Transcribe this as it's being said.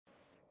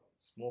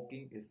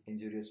Smoking is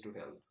injurious to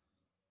health.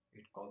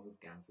 It causes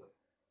cancer.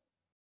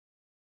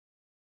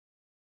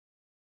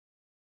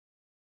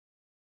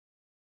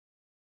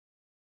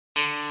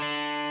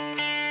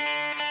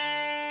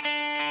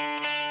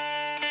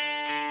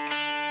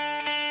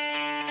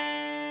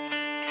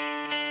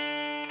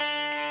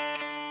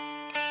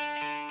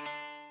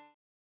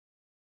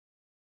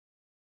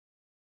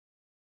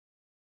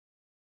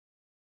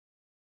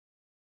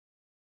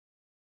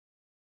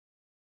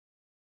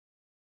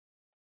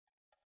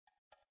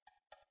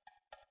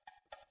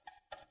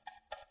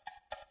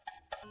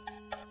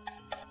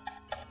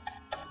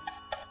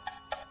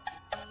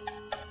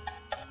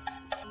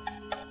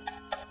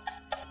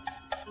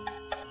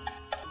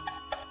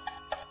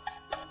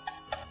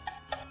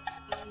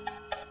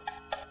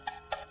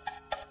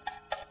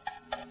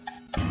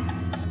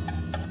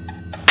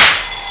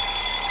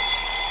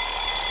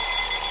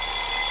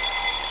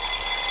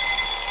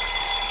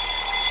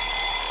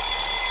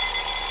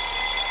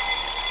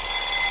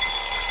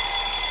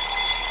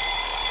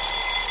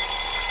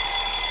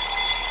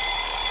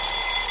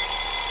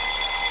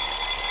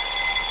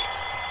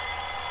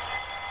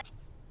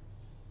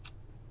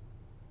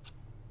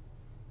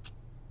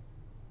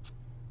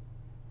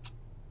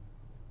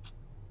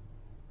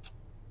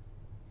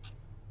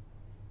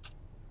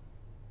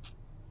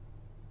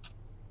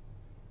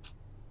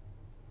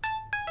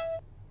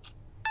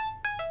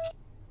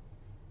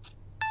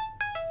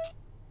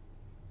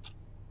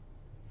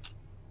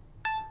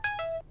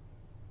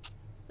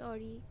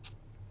 Sorry.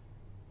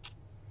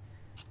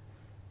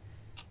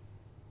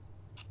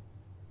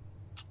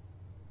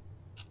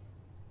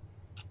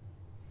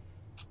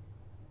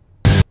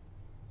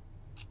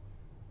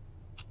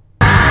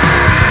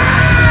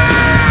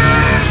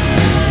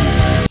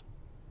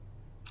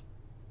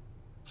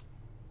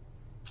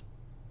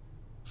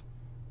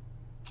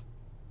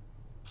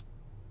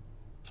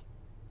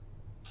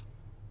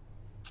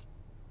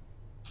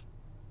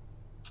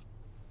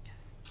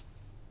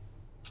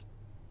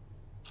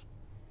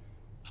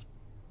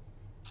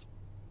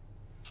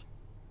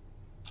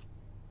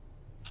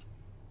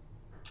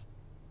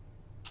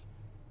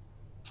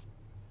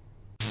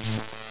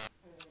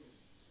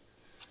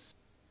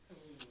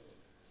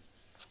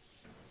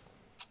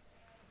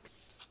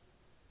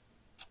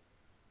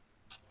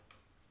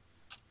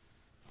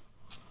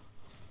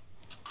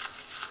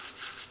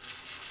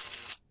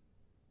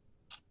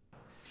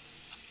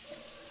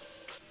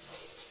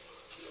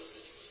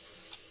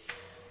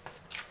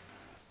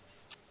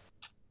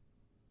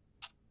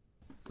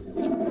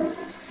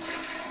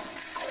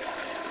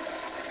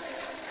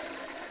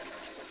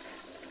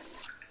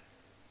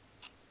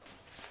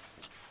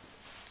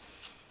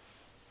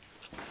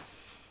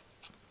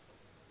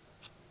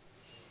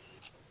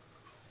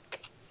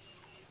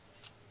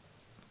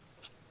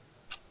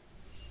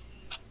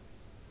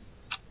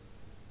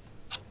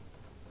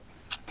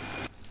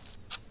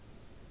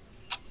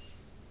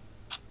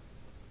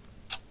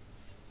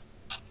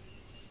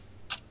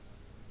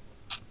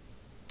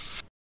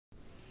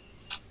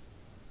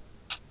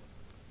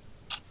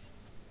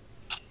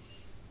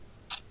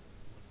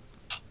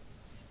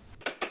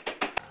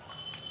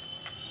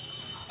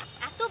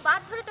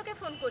 বাদ ধরে তোকে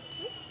ফোন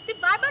করছি, তুই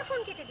বারবার ফোন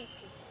কেটে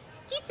দিচ্ছিস।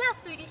 কি চাস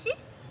তুই ঋষি?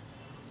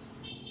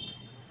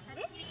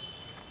 আরে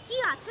কি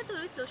আছে তোর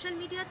ওই সোশ্যাল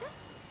মিডিয়াতে?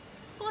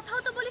 কথাও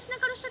তো বলিস না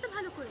কারোর সাথে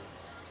ভালো করে,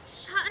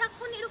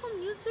 সারাক্ষণ এরকম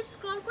নিউজ ফিড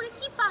স্ক্রল করে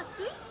কি পাস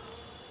তুই?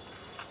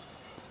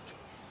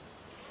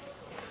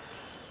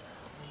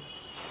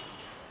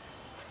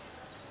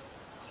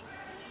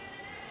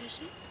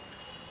 ঋষি,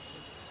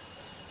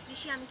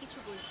 ঋষি আমি কিছু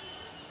বলছি,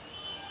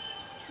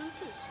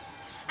 শুনছিস?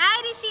 এই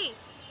ঋষি,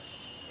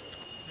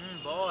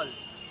 বল।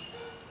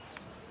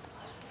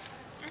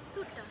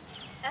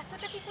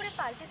 এতটা কি করে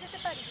পাল্টে যেতে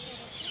পারিস তুই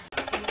ঋষি?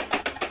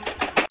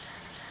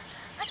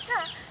 আচ্ছা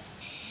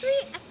তুই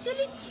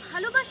অ্যাকচুয়ালি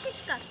ভালোবাসিস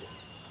কাকে?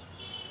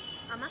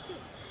 আমাকে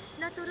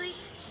না তোর ওই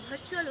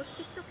ভার্চুয়াল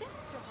অস্তিত্বকে?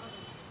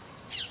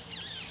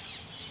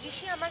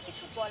 ঋষি আমার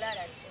কিছু বলার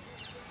আছে।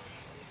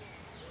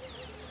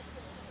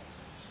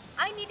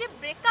 আই নিড এ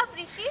ব্রেকআপ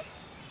ঋষি।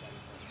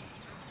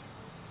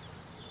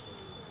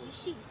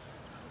 ঋষি,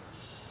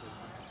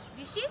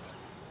 ঋষি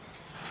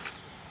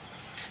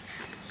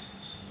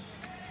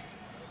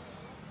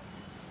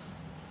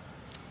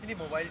দিদি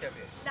মোবাইলটা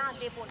দে। না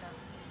দেব না।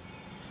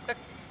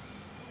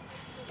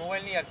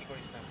 মোবাইল নিয়ে আর কি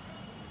করিস না,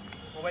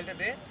 মোবাইলটা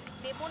দে।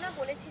 দেব না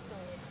বলেছি তো।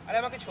 আরে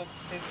আমাকে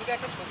ফেসবুকে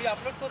একটা ছবি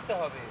আপলোড করতে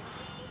হবে।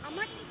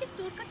 আমার থেকে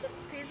তোর কাছে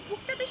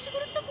ফেসবুকটা বেশি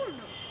গুরুত্বপূর্ণ?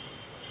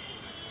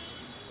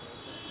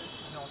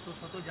 আমি অত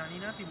শত জানি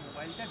না, তুই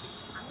মোবাইলটা দে।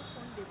 আমি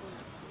ফোন দেব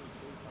না,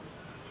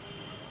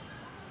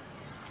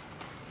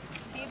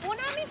 দেব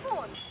না আমি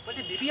ফোন।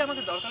 বলছি দিদি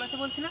আমাকে দরকার আছে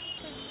বলছি না,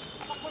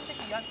 কখন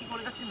থেকে আর কি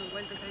করে যাচ্ছি,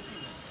 মোবাইলটা চাইছি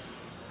না।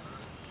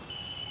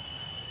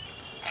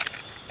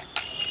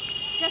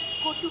 Just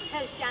go to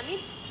hell, damn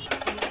it.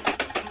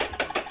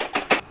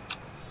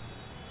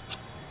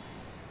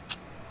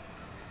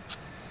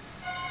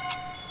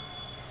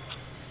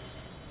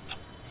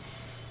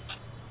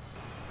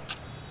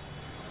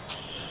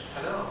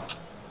 Hello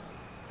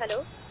hello,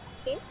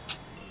 কে?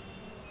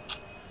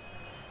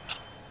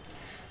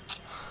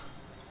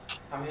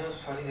 আমিও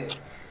সরি যে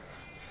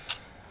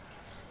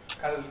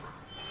কাল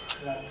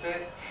রাত্রে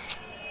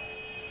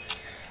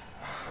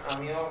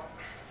আমিও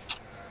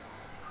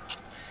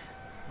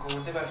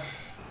ঘুমোতে পারি।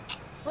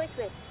 ওয়েট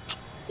ওয়েট,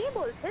 কি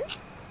বলছেন?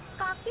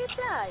 কাকে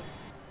চাই?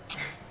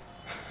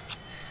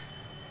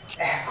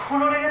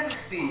 এখনো রেগে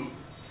থাকবি?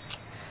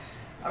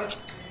 আমি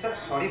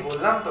সরি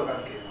বললাম তো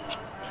কালকে।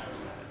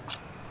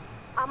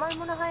 আমার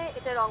মনে হয়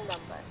এটা রং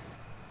নাম্বার।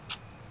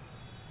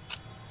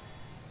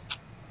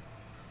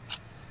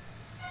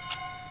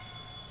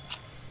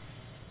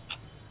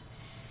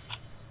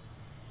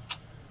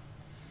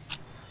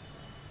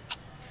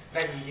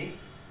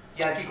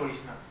 ইয়ার্কি করিস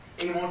না,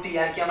 এই মুহূর্তে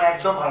ইয়ার্কি আমার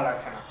একদম ভালো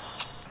লাগছে না।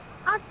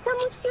 আচ্ছা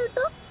মুশকিল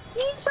তো,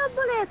 কি সব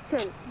বলে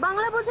যাচ্ছেন?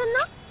 বাংলা বোঝেন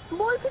না?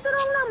 বলছি তো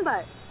রং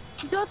নাম্বার,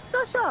 যত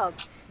সব।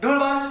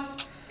 দুর্বল,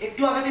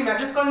 একটু আগে তুই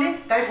মেসেজ করলি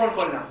তাই ফোন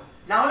করলাম,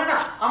 না হলে না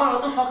আমার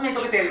অত শখ নেই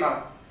তোকে তেল মারা।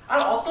 আর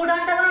অত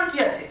ডান্ডা করার কি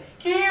আছে?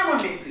 কে এমন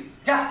নেই তুই?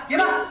 যা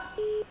গেবা।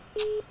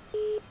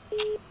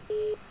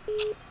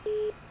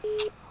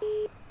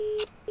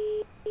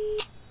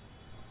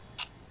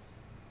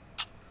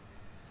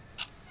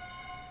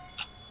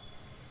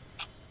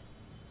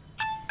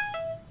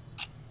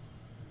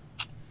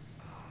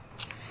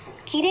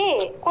 কিরে,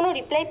 কোনো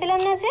রিপ্লাই পেলাম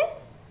না যে?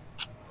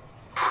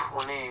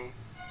 ফোনে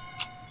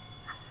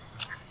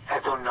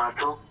এত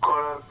নাটক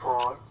করার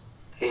পর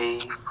এই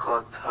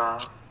কথা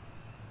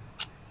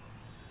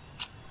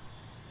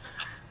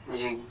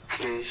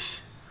জিজ্ঞেস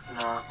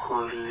না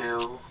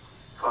করলেও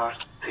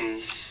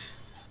পারতিস।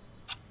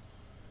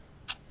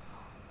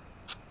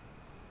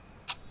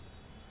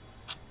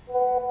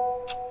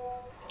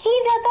 কি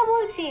যাতা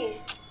বলছিস?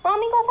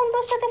 আমি কখন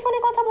তোর সাথে ফোনে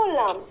কথা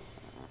বললাম?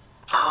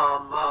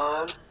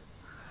 আবার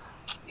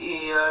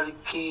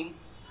ইয়ার্কি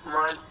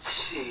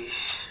মারছিস?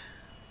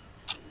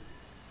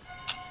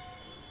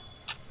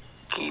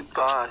 কি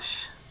পাস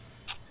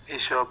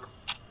এসব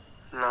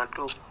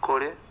নাটক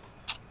করে?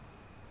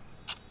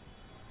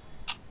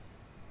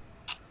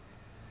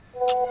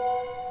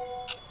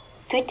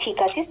 তুই ঠিক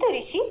আছিস তো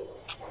ঋষি?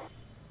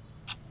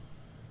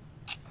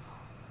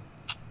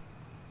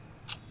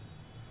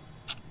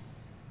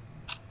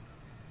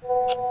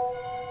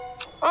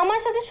 আমার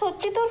সাথে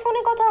সত্যি তোর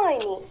ফোনে কথা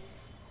হয়নি?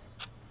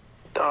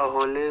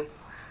 তাহলে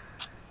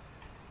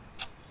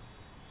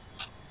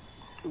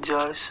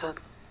যার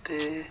সাথে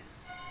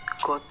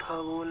কথা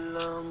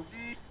বললাম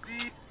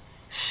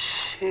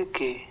সে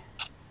কে?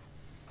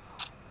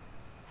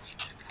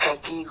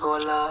 একই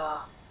গলা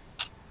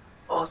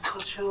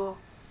অথচ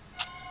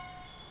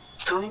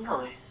তুই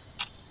নয়।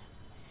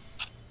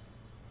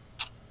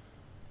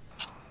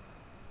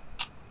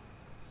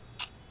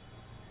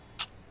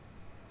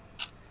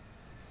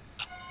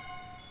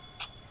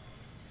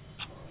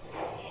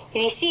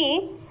 ঋষি,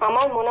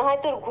 আমার মনে হয়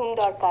তোর ঘুম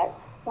দরকার।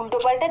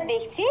 উল্টোপাল্টা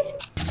দেখছিস,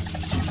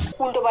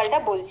 উল্টোপাল্টা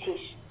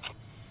বলছিস।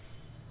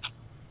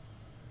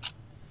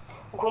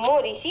 ঘুমো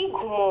ঋষি,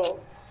 ঘুমো।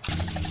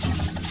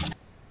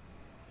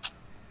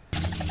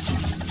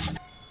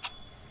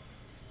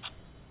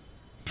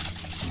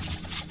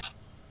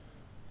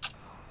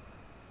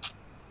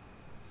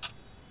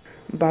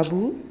 বাবু,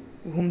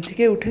 ঘুম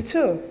থেকে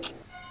উঠেছো?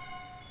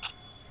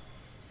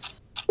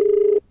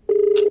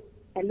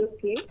 হ্যালো,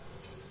 কে?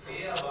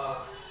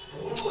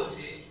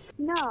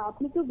 না,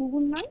 আপনি তো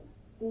গুগল নয়।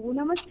 গুগল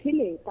আমার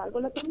ছেলে, তার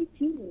গলা তো আমি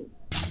চিনি।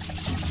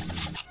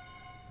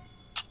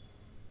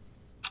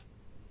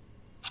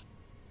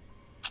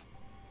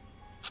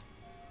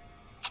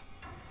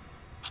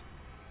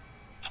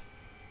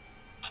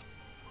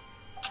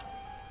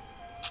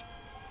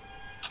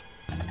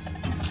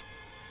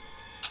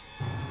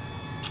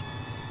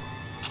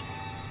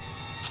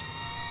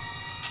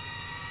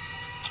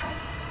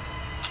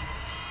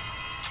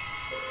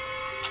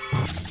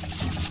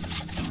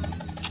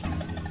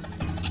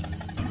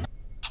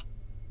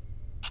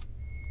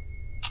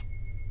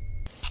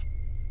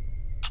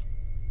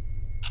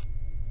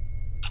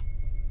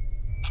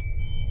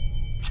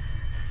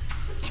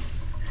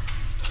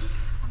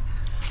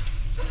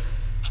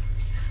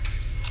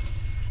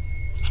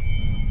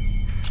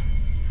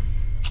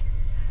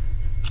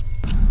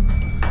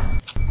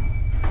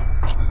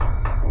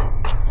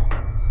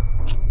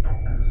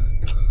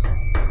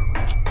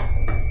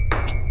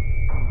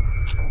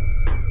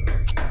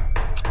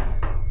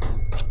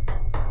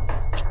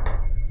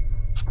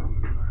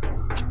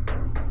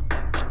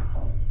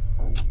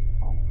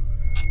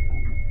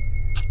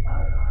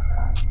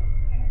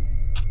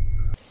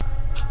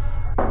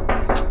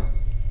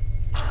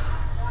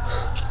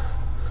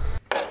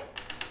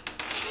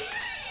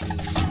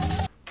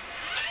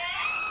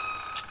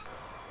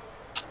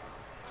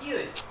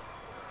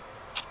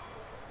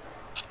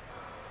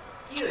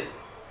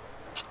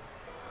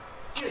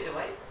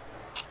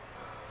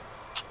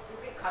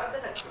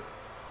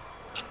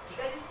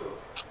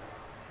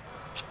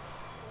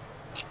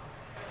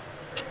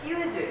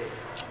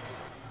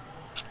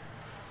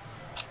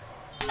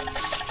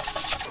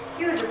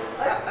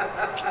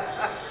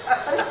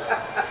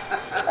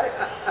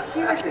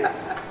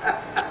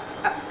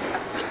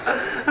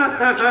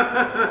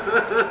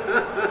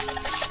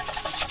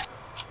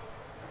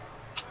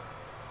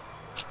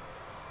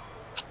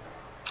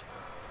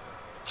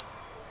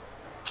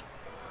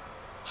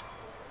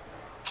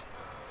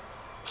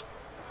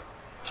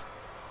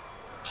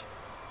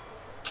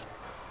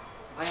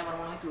 ভাই আমার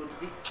মনে হয় তুই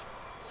অত্যধিক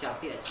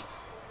চাপে আছিস,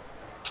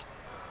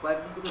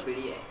 কয়েকদিন কোথাও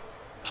বেরিয়ে আয়।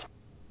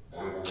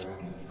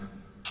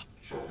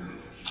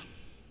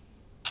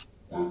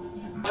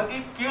 আমাকে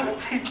কেউ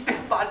চিনতে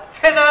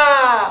পারছে না,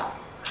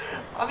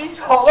 আমি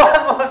সবার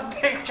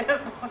মধ্যে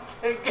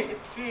পৌঁছে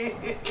গেছি।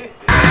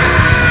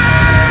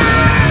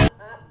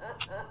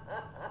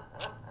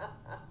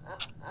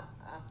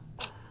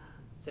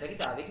 সেটা কি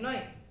স্বাভাবিক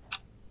নয়?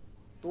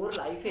 তোর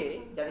লাইফে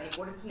যাদের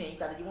ইম্পর্টেন্স নেই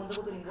তাদের জীবন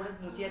থেকে তোর ইম্পর্টেন্স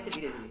মুছে যাচ্ছে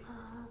ধীরে ধীরে।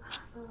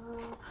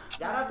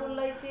 যারা তোর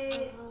লাইফে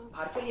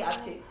ভার্চুয়ালি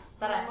আছে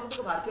তারা এখন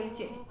তোকে ভার্চুয়ালি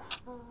চেনে,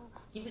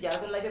 কিন্তু যারা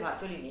তোর লাইফে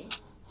ভার্চুয়ালি নেই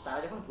তারা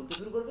যখন ভুলতে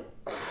শুরু করবে,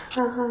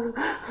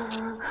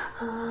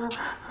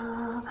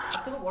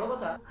 তার থেকে বড়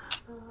কথা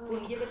তোর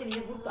নিজের কাছে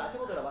নিজের গুরুত্ব আছে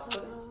কতটা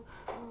বাস্তবে?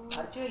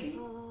 ভার্চুয়ালি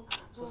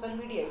সোশ্যাল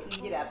মিডিয়ায় তুই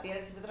নিজের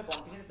অ্যাপিয়ারেন্সে যতটা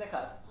কনফিডেন্স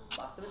দেখাস,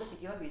 বাস্তবে তো সে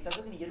কিভাবে বিশ্বাস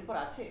তোর নিজের উপর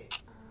আছে?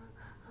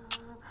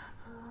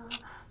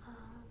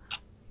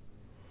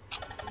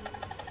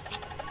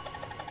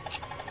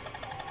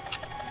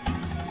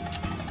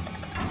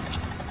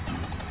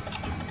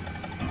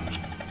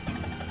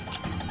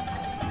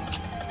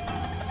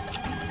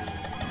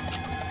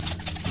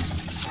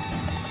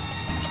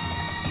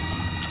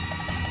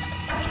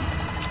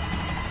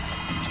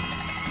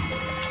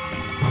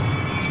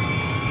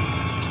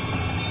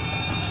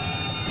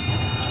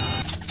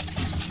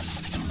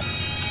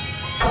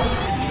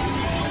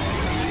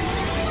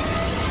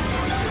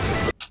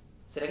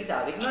 সেটা কি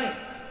স্বাভাবিক নয়?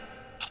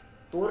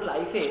 তোর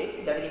লাইফে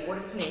যাদের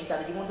ইম্পর্টেন্স নেই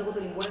তাদের জীবন থেকে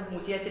তোর ইম্পর্টেন্স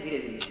মুছে যাচ্ছে ধীরে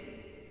ধীরে।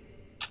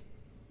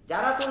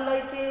 যারা তোর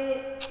লাইফে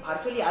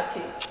ভার্চুয়ালি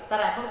আছে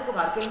তারা এখন তোকে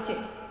ভার্চুয়ালি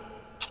চেনে,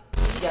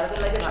 কিন্তু যারা তোর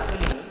লাইফে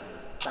ভার্চুয়ালি নেই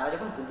তারা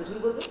যখন ভুলতে শুরু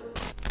করবে,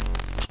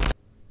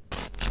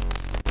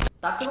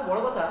 তার থেকে বড়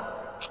কথা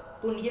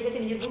তোর নিজের কাছে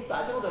নিজের গুরুত্ব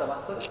আছে কতটা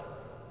বাস্তবে?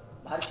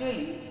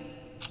 ভার্চুয়ালি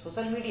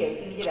সোশ্যাল মিডিয়ায়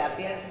তুই নিজের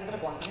অ্যাপিয়ারেন্সে যতটা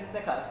কনফিডেন্স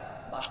দেখাস,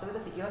 বাস্তবে তো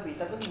সে কিভাবে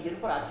বিশ্বাস তোর নিজের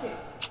উপর আছে?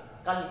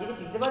 কাল নিজেকে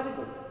চিনতে পারবি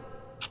তো?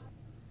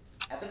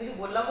 এত কিছু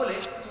বললাম বলে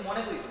কিছু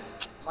মনে করিস না,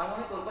 আমার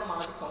মনে তোর কোনো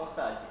মানসিক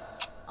সমস্যা আছে।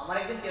 আমার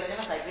একজন চেনা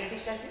জানা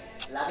সাইকিয়াট্রিস্ট আছে,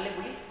 লাগলে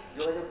বলিস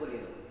যোগাযোগ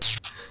করিয়ে দেবো।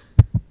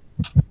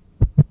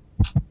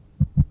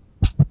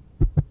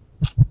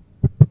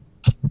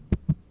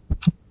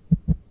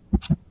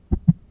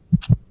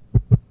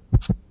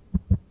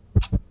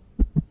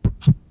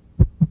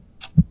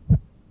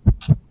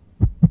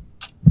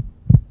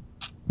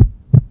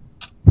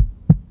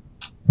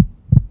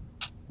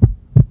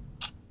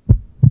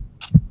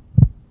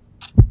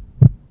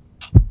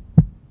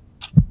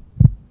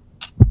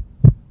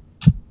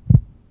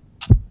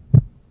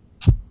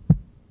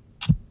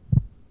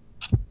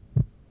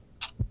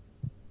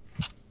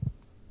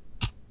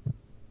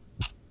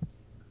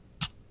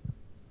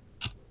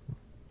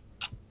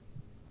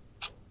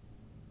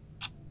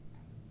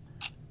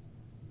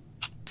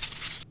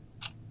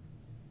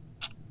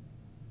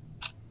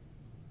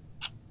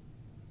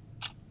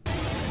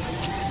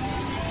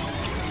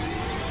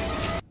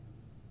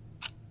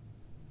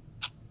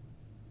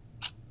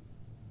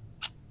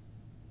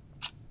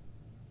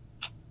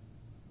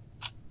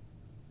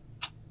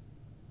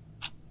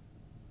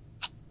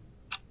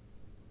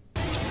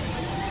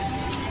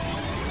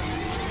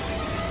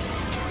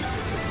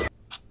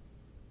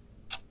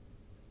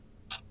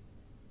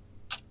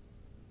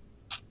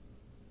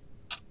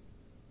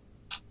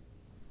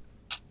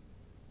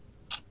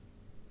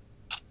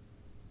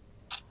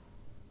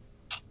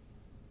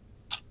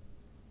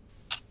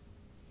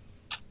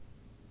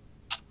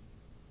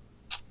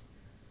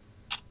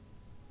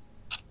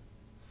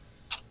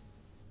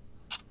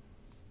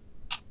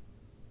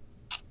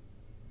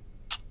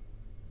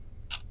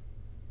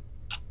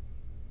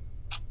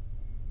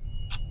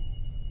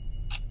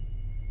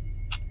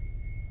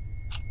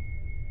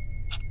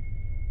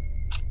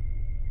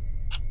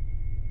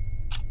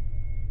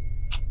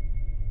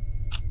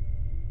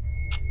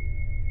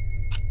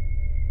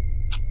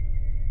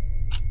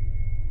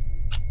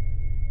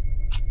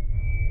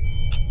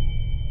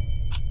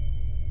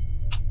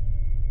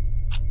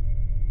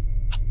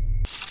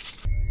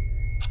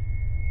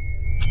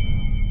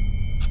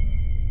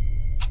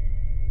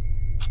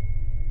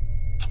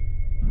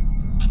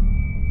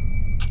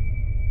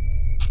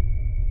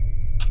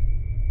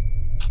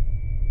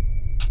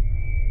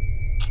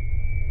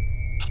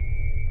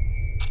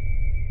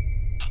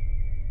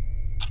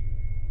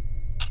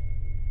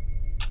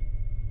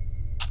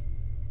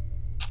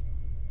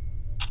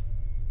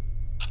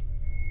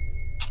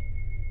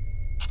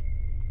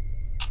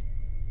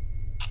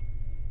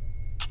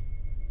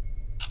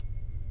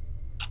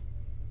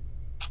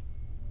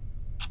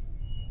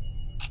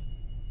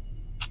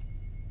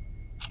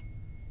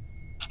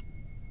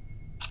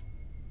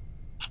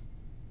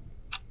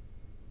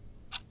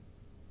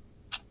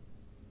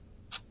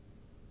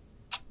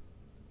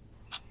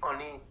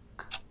 অনেক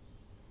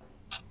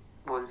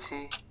বলছি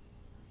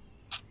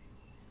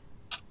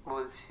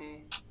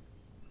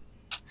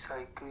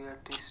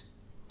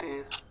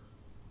সাইকিয়াট্রিস্টের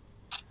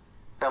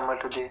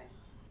নাম্বারটা দে।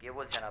 কে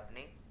বলছেন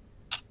আপনি?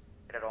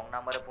 এটা রং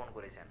নাম্বারে ফোন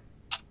করেছেন।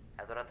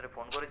 এত রাত্রে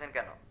ফোন করেছেন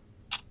কেন?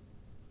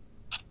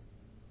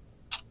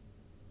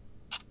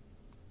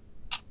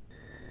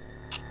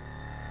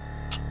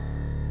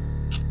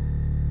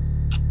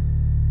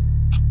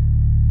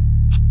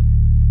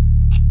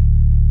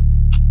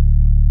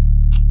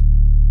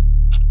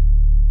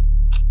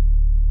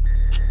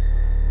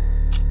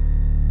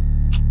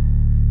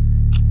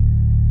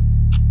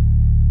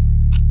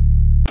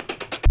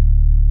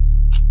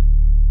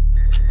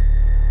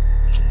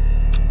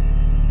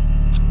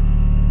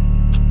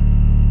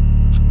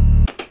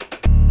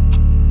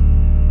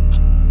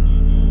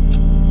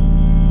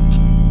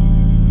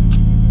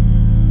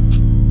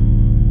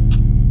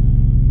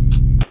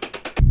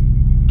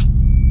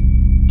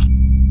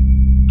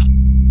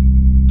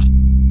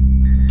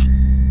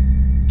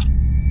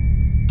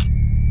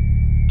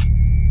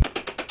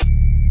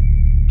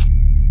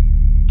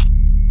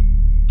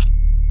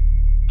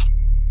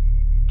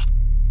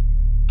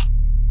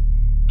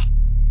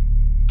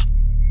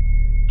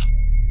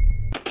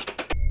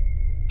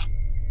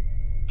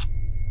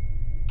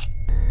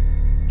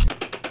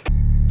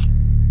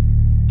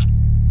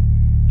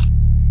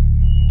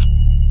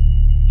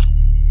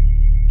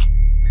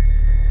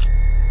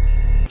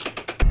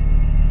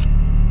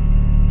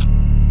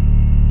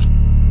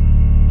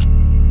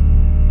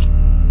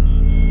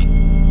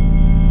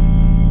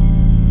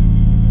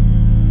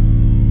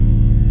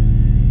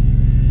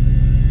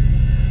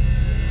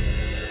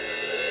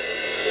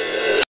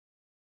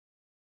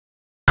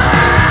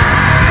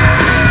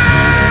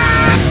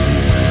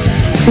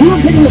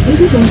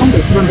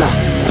 number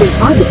is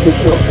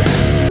artificial.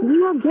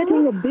 You are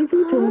getting a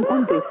busy tone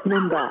on this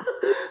number.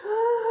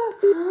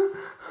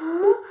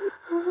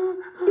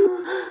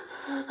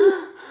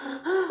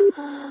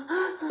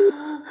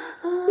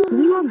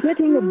 You are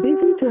getting a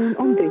busy tone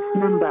on this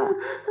number.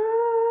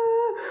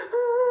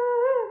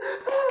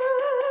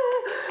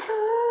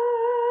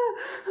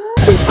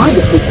 Is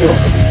artificial.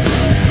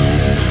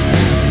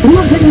 You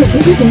are getting a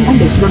busy tone on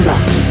this number.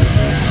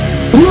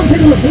 You are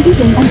getting a busy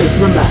tone on this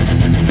number.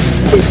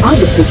 Is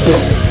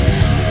artificial.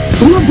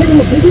 You are getting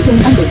a busy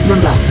tone on this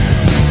number.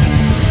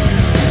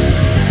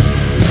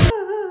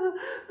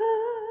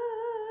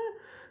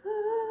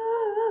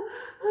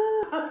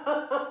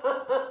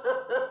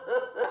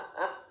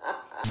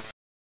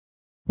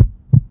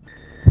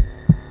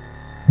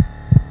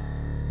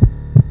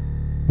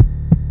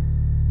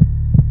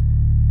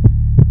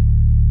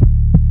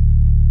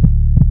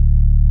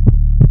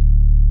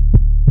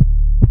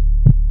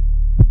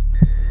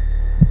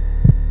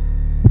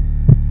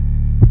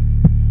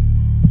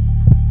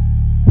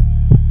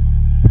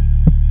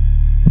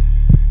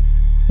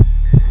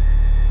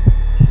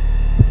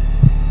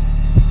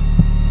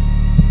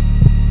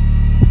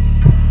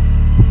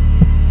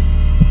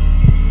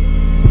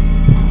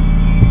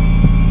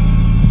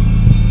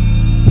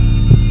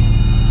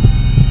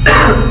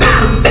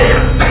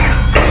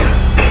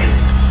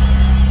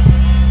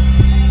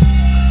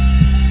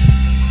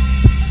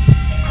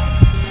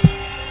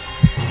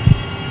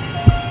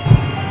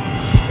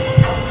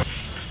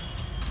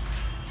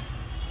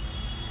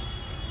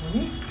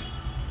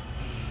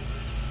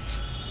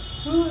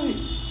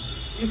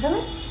 এখানে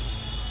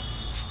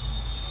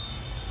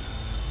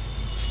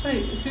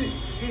তুই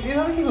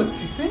এভাবে কি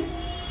করছিস তুই?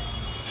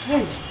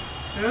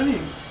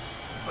 অনিক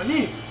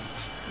অনিক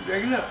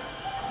দেখ না,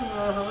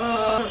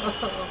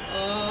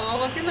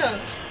 আমাকে না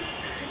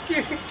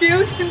কেউ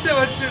চিনতে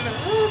পারছে না,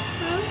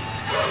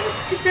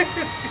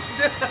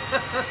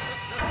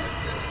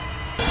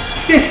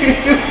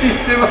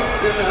 চিনতে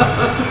পারছে না।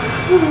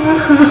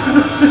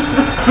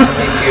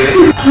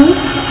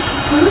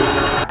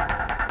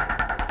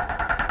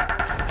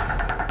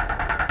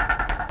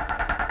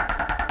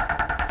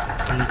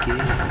 তুমি কে?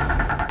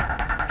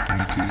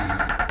 তুমি কে?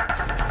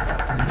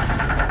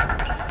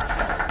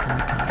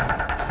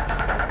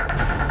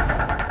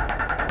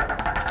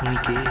 তুমি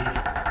কে?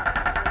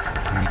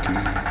 তুমি কে?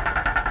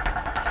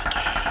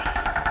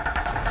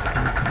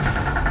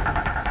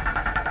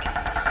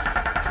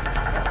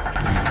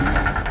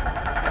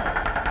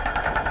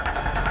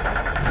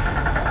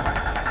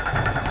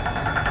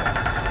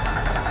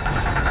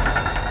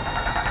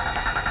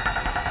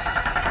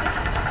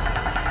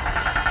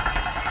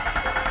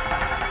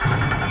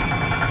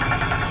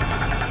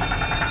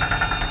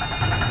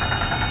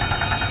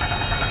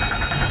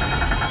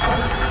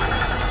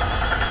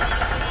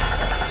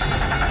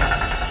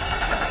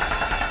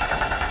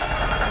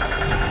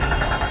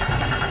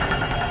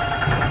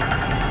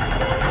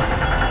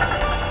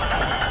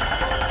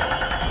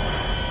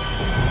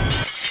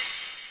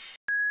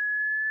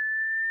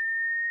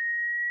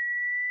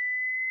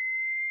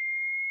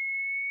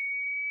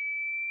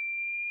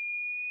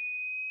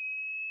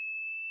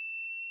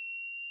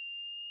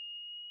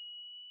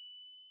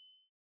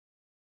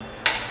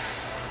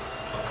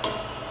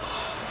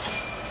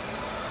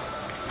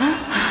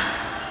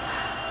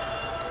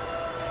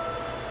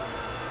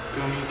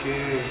 তুমি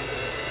কে?